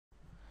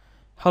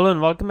Hello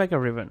and welcome back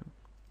everyone.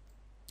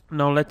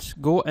 Now let's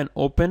go and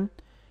open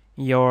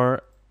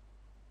your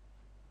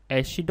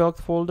htdoc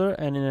folder,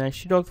 and in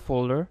htdoc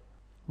folder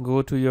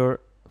go to your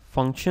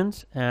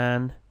functions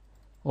and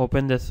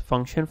open this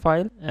function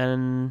file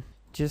and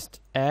just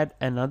add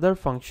another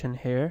function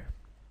here.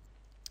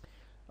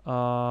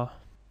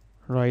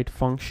 Write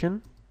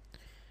function,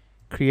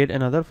 create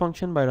another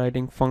function by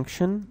writing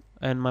function,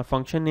 and my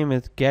function name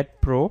is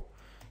getPro,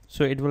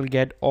 so it will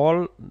get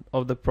all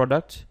of the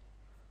products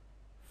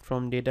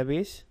from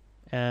database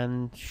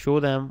and show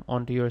them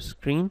onto your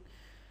screen.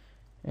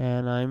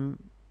 And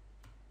I'm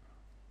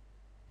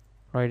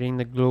writing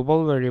the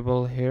global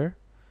variable here,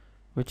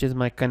 which is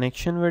my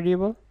connection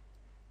variable.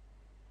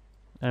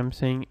 I'm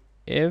saying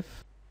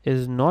if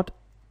is not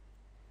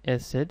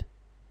acid,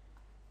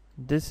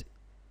 this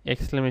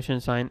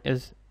exclamation sign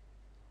is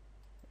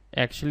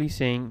actually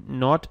saying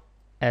not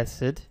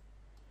acid.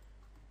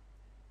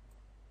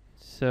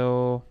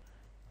 So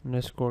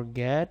underscore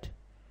get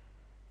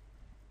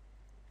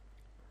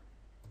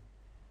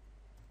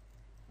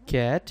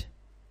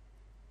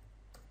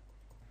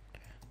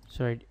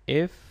sorry,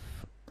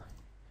 if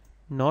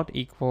not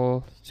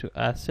equal to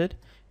acid,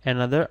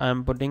 another,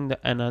 I'm putting the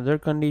another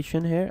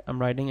condition here, I'm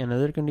writing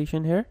another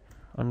condition here,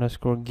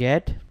 underscore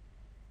get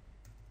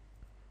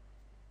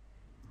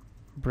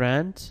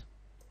brands,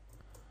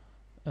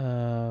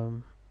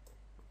 then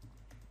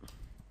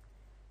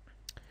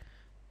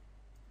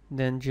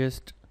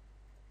just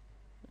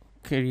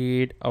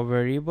create a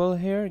variable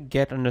here,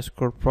 get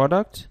underscore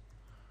product.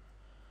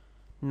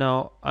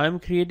 Now I'm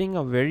creating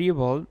a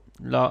variable,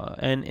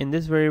 and in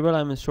this variable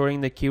I'm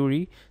storing the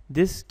query.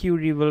 This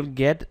query will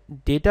get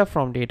data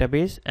from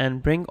database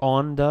and bring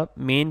on the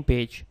main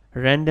page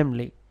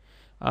randomly.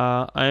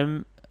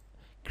 I'm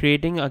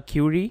creating a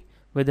query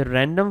with a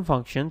random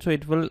function, so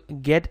it will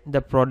get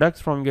the products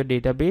from your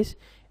database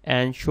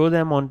and show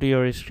them onto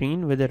your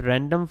screen with a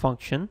random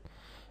function,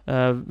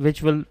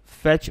 which will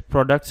fetch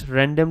products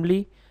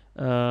randomly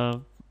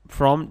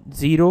from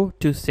 0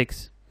 to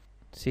 6.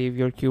 Save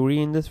your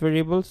query in this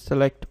variable,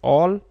 select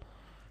all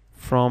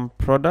from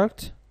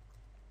product,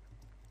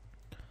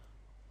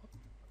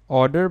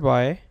 order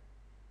by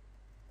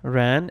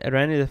ran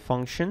is a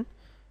function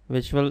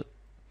which will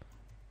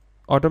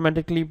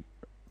automatically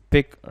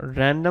pick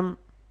random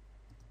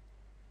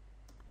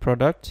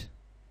product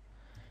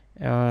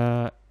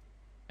and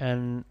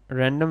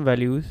random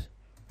values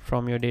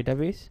from your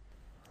database.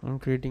 I'm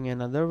creating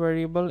another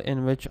variable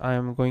in which I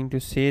am going to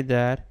say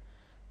that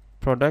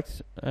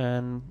products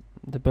and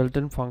the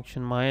built-in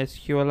function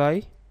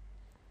MySQL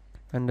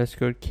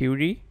underscore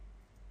query,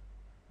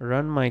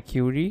 run my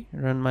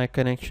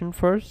connection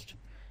first,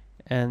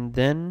 and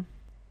then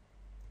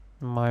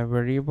my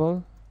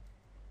variable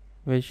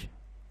which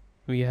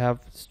we have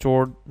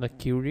stored the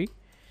query.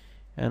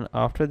 And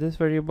after this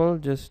variable,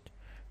 just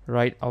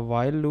write a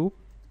while loop,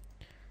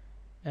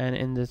 and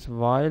in this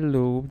while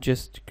loop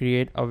just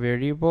create a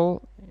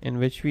variable in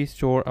which we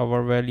store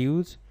our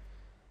values,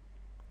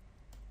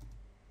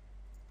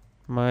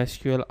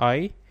 MySQL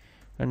I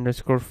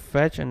underscore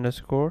fetch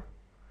underscore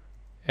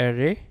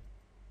array,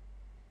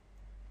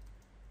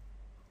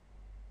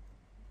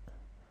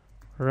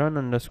 run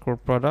underscore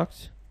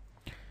products,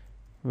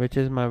 which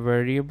is my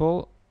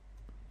variable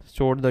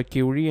stored the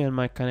query and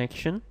my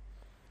connection,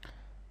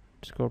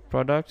 underscore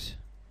products.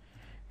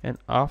 And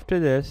after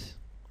this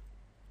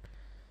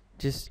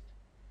just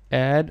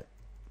add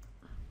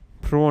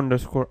pro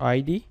underscore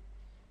id,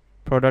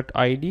 product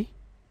id,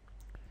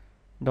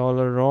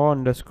 $raw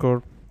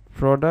underscore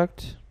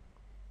product.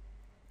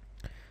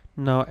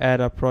 Now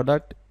add a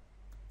product,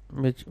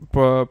 which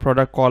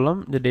product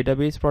column, the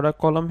database product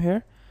column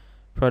here,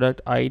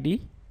 product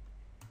id,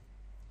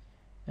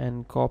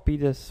 and copy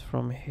this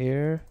from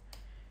here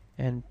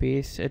and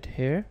paste it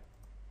here,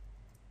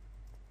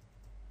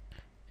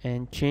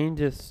 and change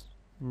this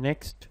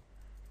next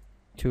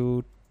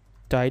to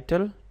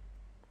title,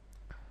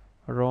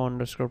 raw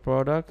underscore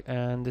product,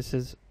 and this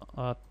is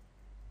a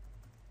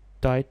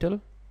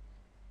title,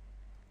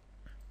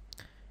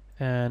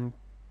 and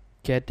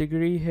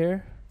category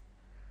here,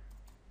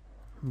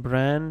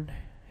 brand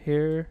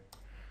here,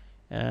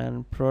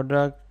 and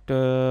product.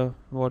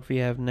 What we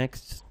have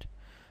next,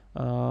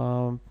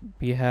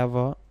 we have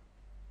a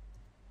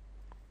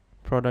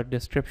product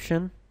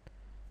description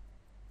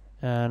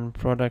and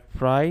product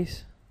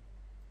price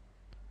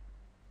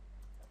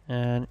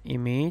and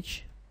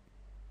image.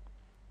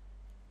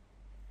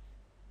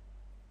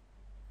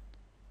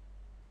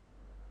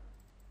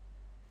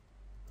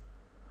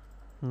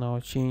 Now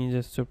change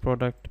this to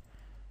product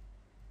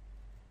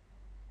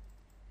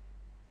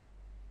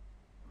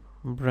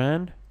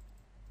brand,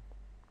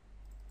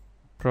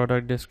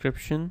 product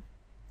description,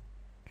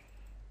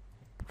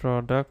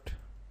 product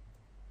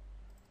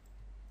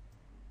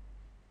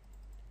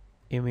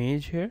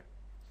image here.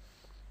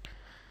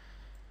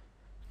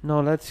 Now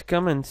let's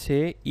come and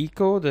say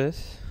echo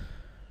this,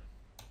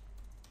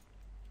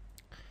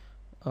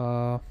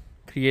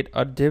 create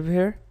a div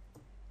here,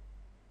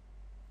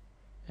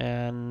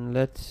 and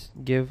let's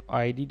give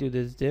id to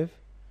this div.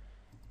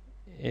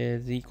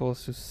 is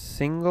equals to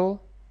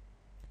single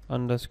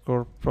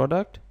underscore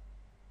product,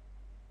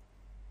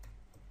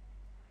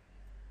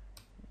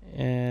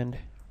 and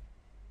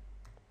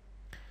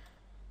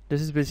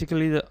this is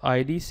basically the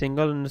ID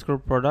single underscore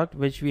product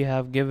which we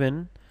have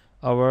given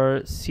our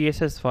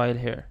CSS file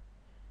here,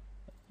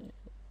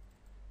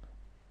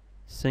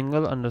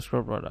 single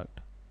underscore product.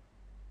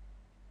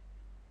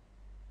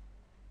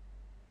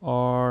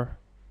 Or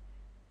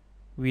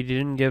we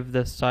didn't give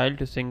the style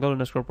to single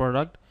underscore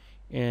product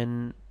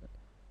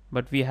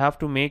but we have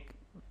to make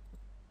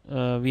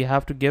we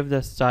have to give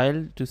the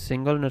style to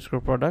single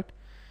underscore product.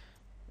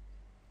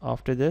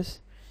 After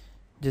this,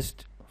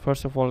 just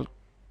first of all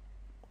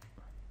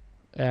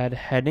add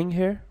heading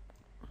here,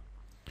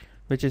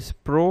 which is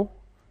pro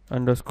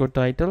underscore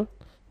title.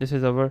 This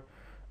is our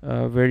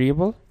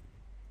variable.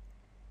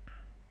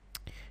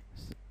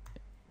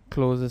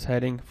 Close this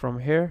heading from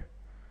here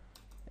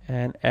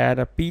and add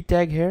a p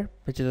tag here,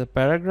 which is a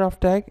paragraph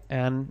tag,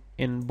 and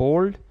in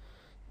bold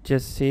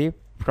just say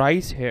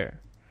price here,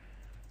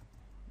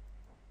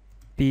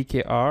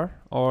 PKR,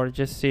 or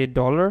just say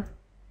dollar,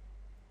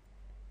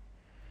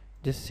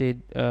 just say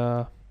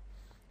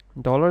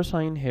dollar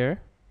sign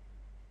here,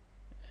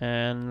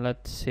 and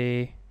let's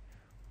say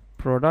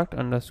product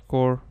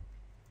underscore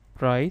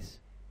price,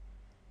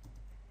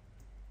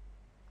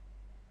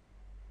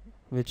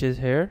 which is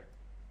here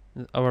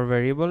our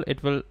variable.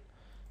 It will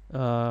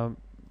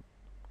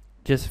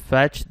just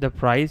fetch the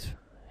price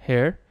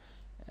here,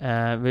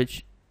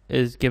 which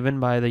is given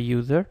by the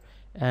user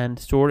and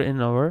stored in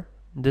our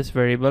this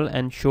variable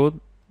and showed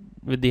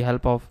with the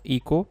help of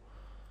echo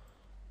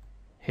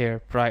here,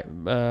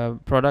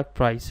 product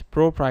price,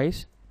 pro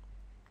price.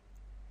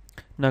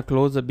 Now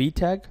close the b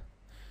tag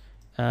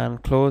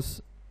and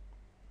close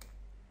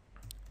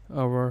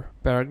our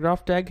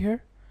paragraph tag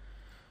here.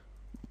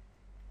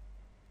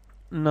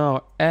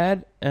 Now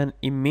add an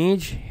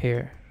image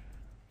here,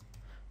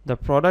 the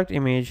product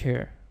image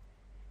here,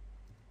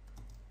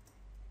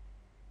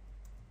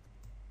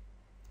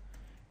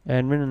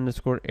 admin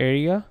underscore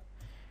area.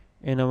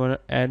 In our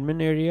admin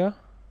area,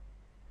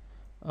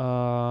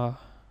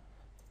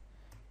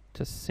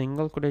 just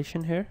single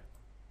quotation here,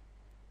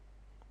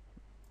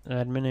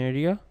 admin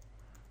area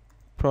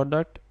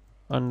product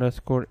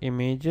underscore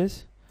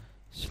images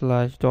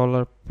slash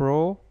dollar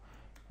pro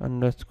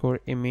underscore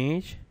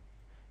image,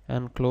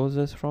 and close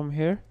this from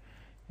here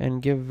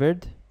and give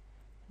width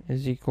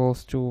is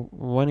equals to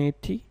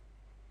 180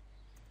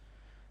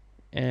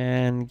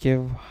 and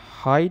give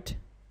height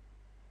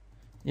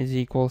is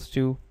equals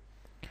to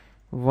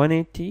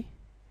 180,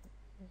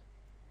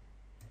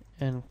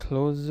 and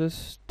close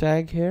this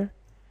tag here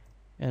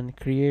and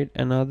create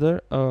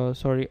another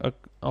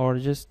or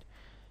just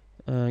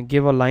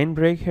give a line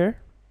break here.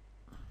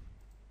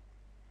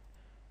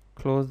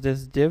 Close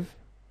this div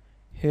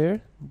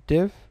here,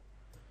 div,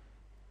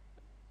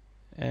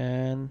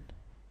 and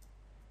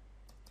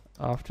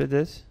after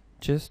this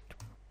just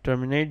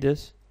terminate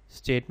this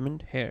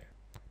statement here.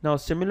 Now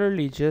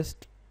similarly,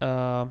 just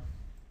add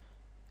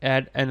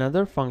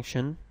another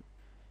function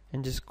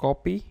and just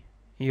copy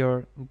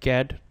your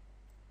get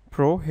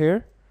pro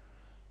here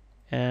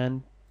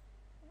and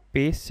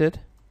paste it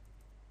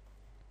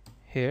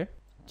here.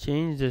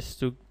 Change this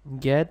to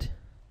get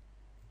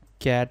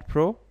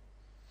pro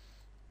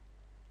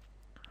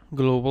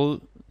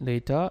global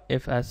data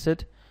if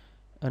asset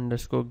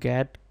underscore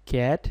get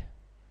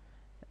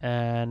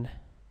and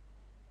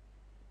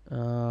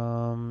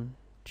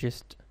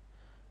just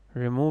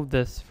remove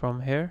this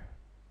from here,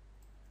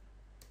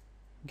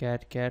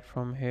 get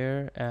from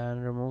here,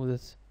 and remove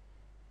this,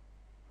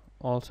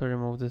 also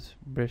remove this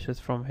brushes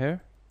from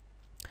here.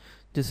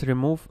 Just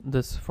remove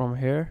this from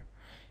here,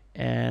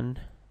 and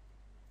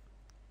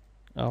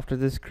after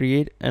this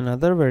create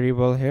another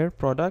variable here,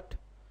 product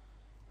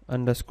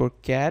underscore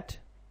cat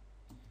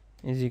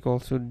is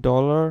equals to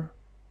dollar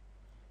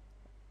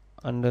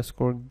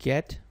underscore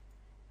get,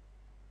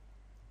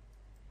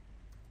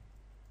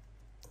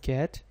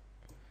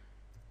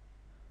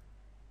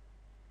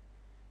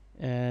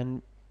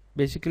 and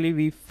basically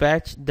we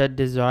fetch the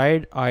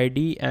desired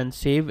ID and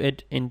save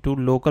it into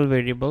local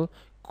variable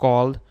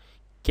called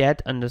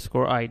cat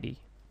underscore ID.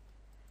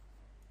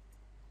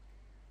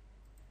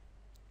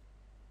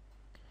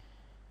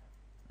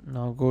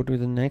 Now go to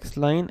the next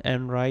line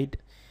and write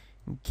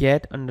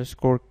get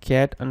underscore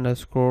cat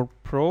underscore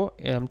pro.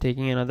 I'm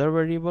taking another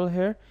variable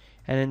here,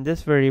 and in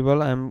this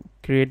variable I'm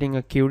creating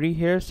a query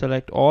here.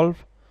 Select all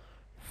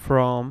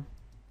from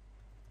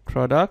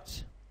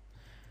products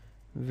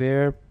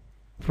where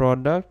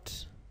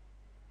product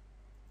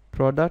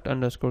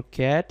underscore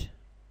cat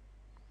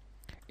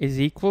is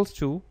equals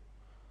to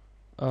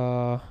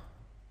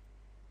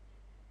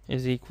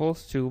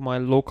my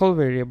local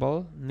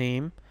variable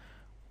name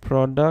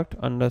product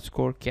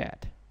underscore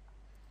cat.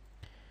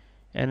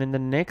 And in the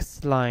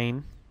next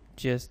line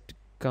just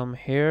come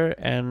here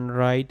and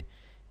write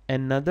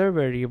another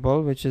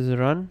variable which is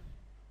run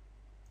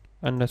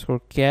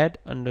underscore cat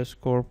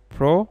underscore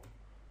pro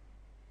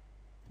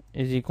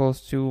is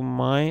equals to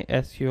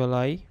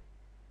MySQL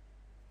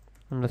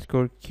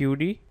underscore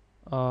qd.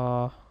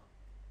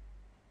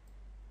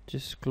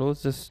 Just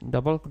close this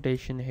double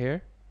quotation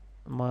here.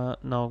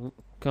 Now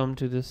come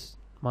to this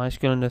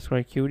MySQL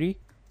underscore qd.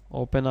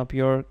 Open up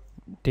your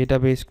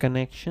database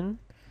connection,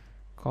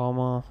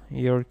 comma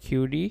your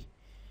qd,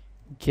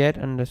 get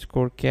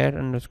underscore cat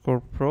underscore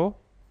pro.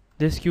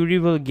 This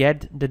qd will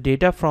get the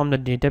data from the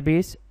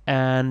database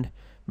and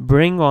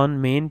bring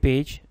on main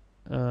page.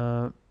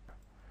 Okay,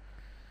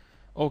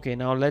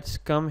 now let's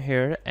come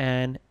here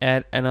and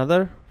add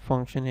another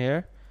function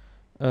here.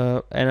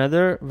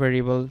 Another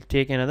variable,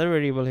 take another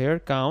variable here,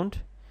 count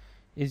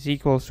is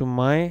equals to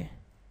my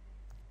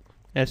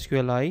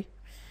SQLi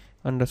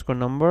underscore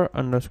number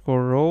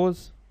underscore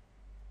rows.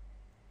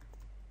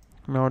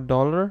 Now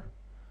dollar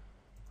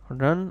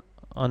run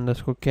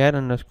underscore cat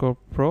underscore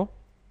pro.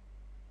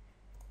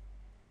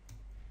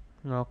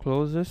 Now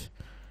close this.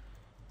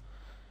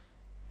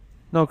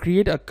 Now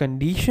create a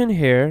condition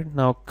here.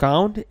 Now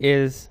count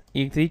is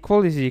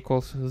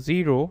equals to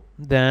 0.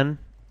 Then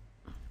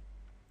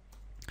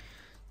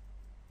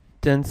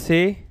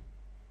say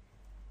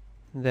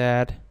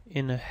that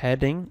in a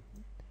heading,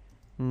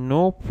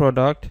 no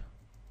product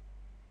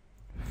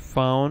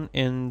found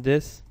in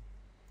this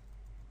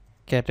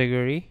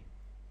category.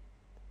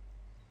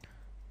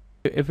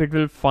 If it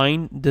will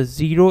find the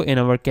 0 in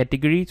our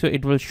category, so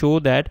it will show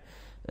that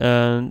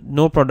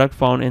no product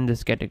found in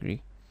this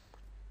category.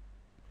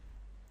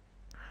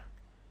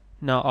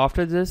 Now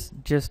after this,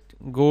 just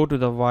go to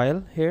the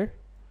while here,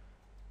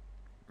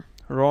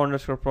 raw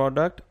underscore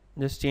product,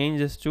 just change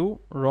this to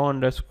raw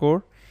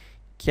underscore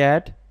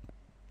cat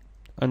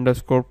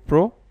underscore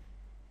pro.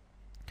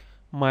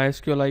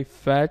 MySQLi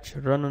fetch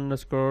run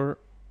underscore,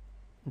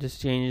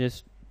 just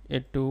change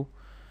it to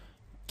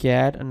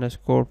cat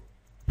underscore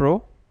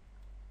pro.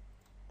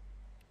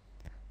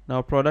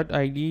 Now product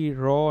ID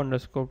raw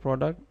underscore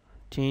product,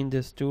 change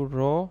this to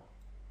raw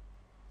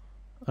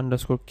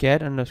underscore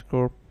cat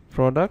underscore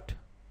product,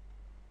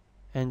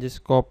 and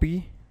just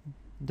copy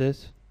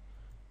this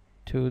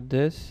to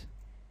this,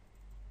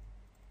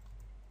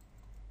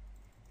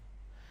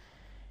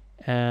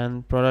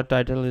 and product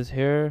title is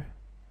here.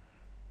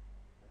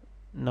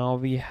 Now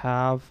we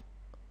have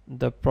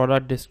the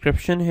product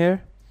description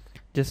here.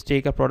 Just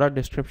take a product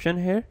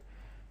description here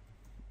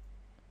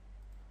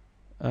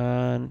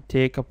and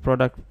take a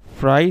product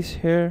price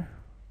here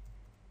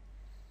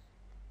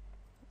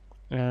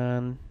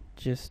and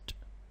just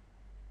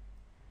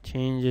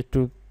change it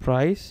to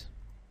price,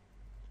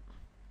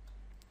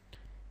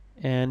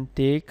 and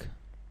take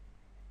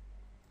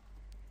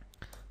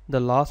the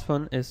last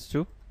one is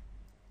to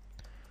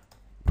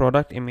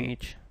product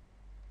image.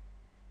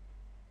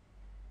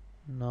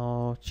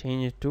 Now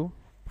change it to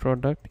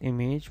product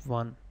image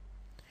 1,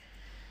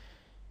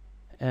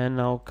 and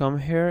now come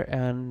here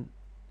and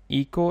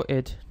echo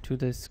it to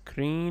the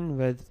screen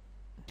with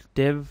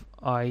div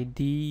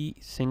id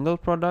single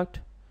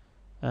product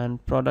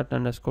and product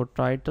underscore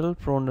title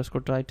pro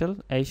underscore title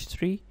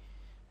h3,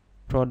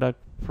 product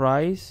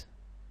price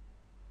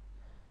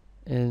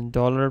is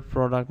dollar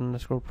product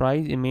underscore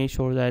price, image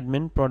source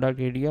admin, product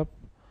area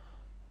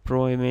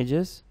pro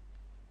images,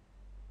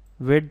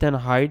 width and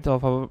height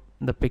of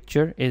the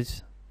picture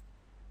is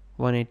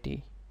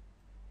 180,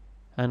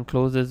 and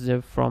close this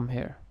div from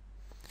here.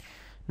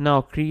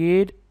 Now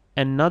create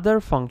another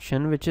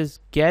function which is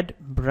get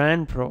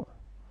brand pro.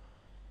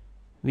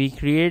 We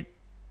create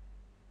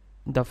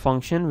the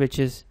function which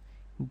is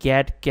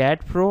get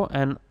cat pro,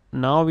 and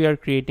now we are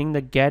creating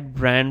the get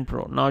brand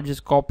pro. Now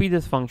just copy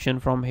this function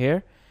from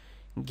here,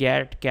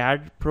 get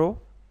cat pro.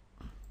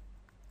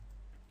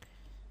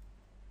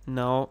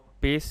 Now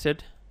paste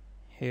it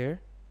here,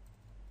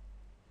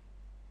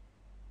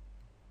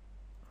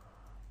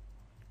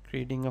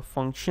 creating a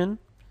function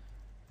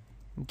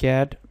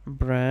get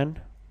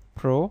brand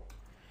pro.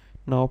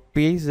 Now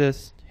paste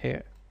this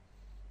here.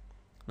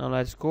 Now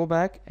let's go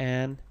back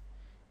and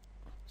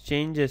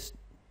change this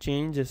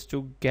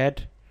to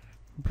get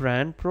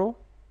brand pro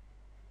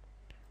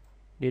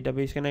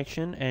database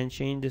connection, and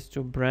change this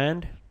to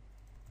brand,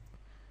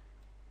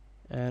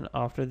 and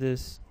after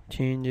this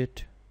change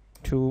it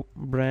to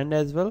brand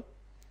as well,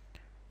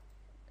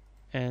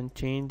 and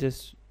change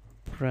this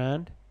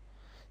brand.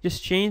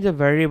 Just change the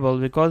variable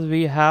because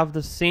we have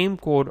the same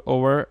code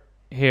over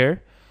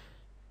here.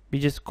 We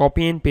just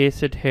copy and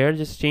paste it here.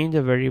 Just change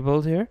the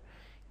variables here,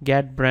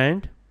 get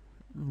brand.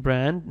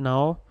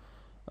 Now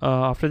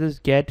after this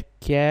get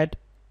cat,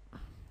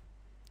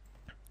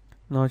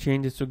 now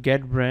change this to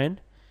get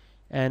brand,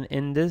 and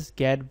in this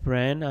get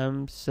brand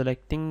I'm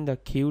selecting the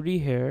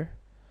qd here,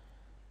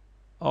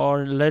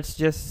 or let's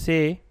just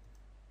say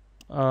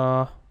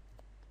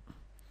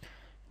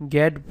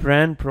get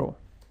brand pro.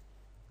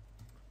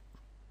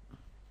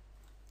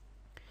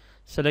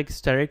 Select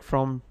static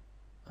from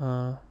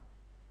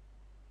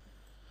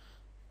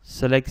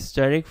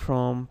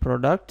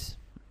products,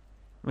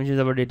 which is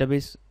our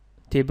database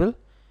table,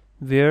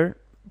 where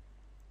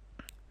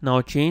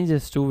now change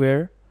this to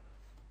where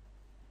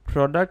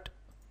product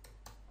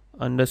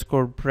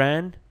underscore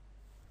brand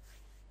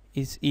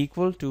is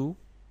equal to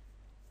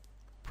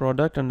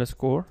product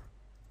underscore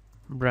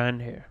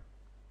brand here.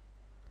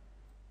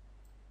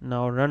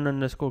 Now run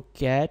underscore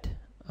get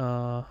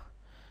now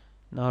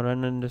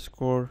run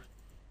underscore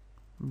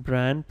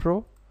brand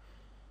pro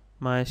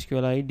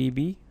MySQL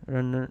DB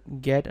run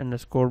get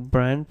underscore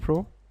brand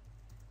pro.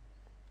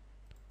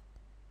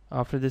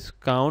 After this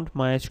count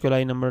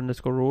MySQL number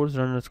underscore rows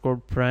run underscore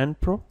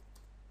brand pro.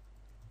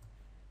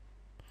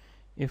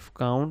 If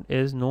count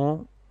is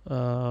no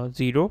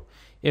 0,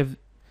 if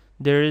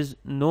there is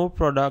no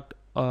product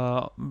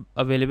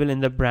available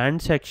in the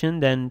brand section,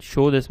 then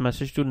show this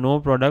message to no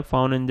product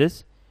found in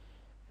this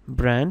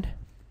brand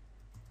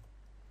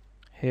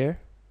here.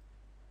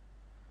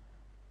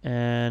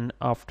 And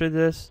after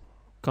this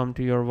come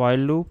to your while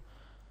loop,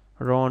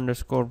 raw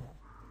underscore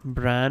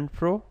brand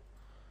pro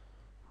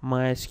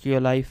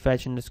MySQL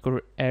fetch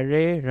underscore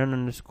array run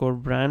underscore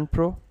brand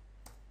pro.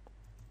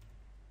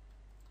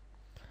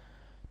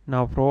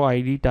 Now pro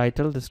ID,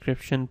 title,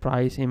 description,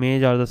 price,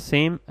 image are the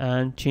same,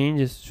 and change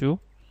this to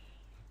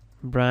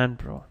brand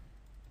pro,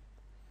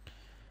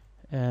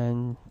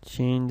 and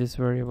change this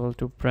variable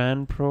to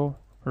brand pro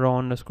raw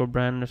underscore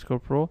brand underscore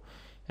pro,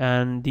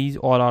 and these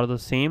all are the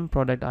same: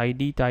 product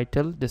ID,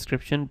 title,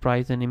 description,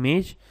 price, and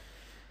image.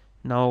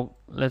 Now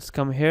let's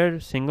come here,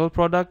 single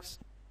products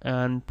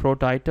and pro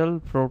title,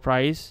 pro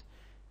price,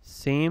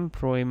 same,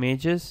 pro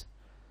images.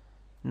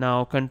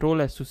 Now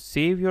Control S to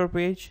save your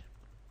page,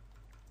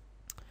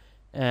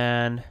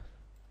 and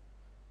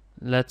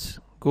let's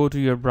go to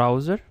your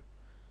browser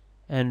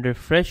and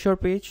refresh your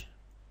page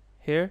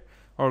here,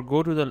 or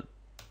go to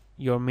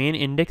your main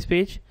index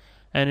page,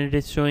 and it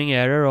is showing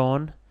error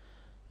on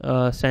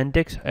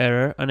syntax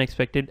error,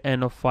 unexpected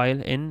end of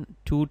file in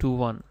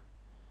 221.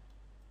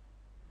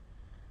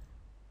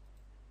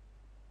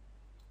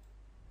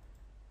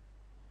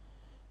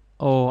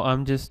 Oh,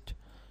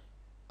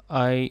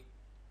 I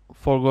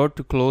forgot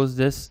to close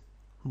this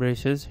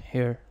braces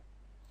here.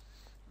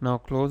 Now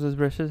close this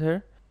braces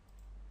here,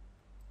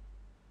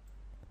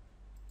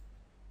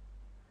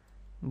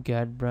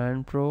 get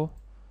brand pro,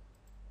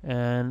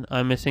 and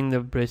I'm missing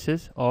the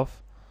braces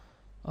of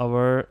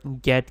our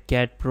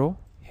get pro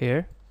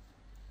here.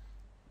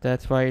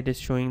 That's why it is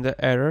showing the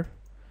error.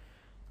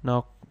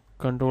 Now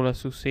Control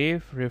S to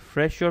save,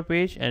 refresh your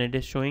page, and it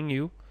is showing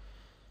you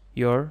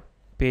your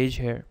page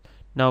here.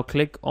 Now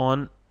click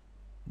on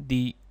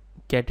the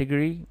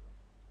category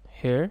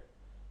here,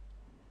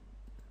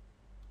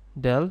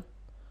 Dell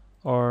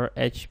or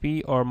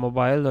HP or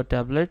mobile or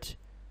tablets.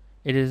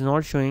 It is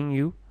not showing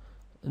you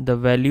the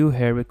value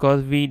here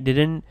because we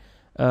didn't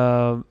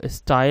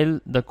style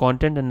the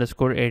content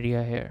underscore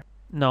area here.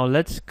 Now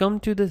let's come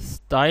to the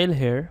style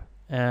here,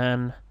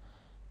 and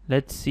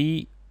let's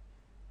see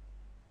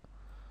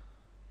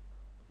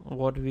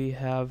what we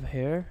have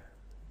here.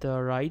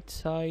 The right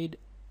side,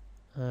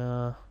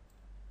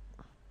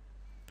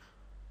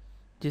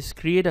 just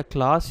create a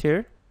class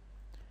here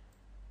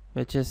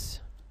which is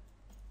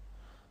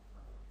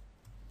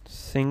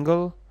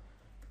single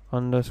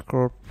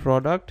underscore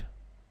product,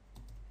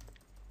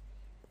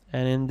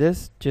 and in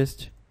this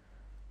just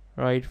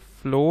write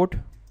float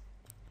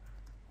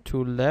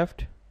to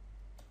left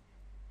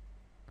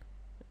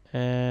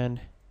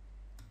and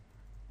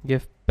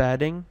give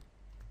padding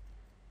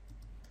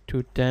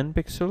to 10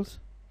 pixels,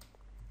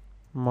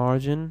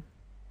 margin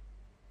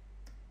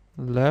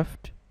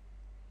left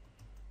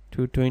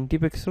to 20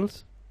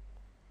 pixels,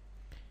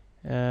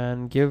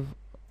 and give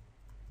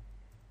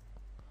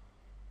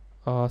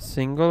a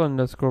single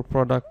underscore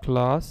product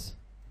class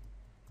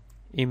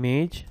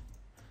image.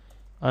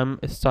 I'm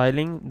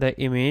styling the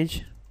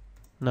image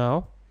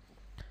now.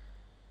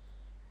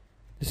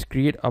 Just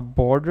create a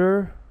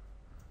border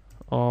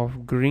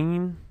of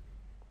green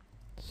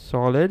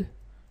solid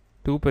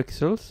 2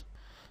 pixels.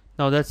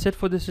 Now that's it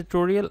for this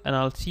tutorial, and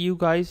I'll see you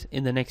guys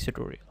in the next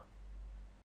tutorial.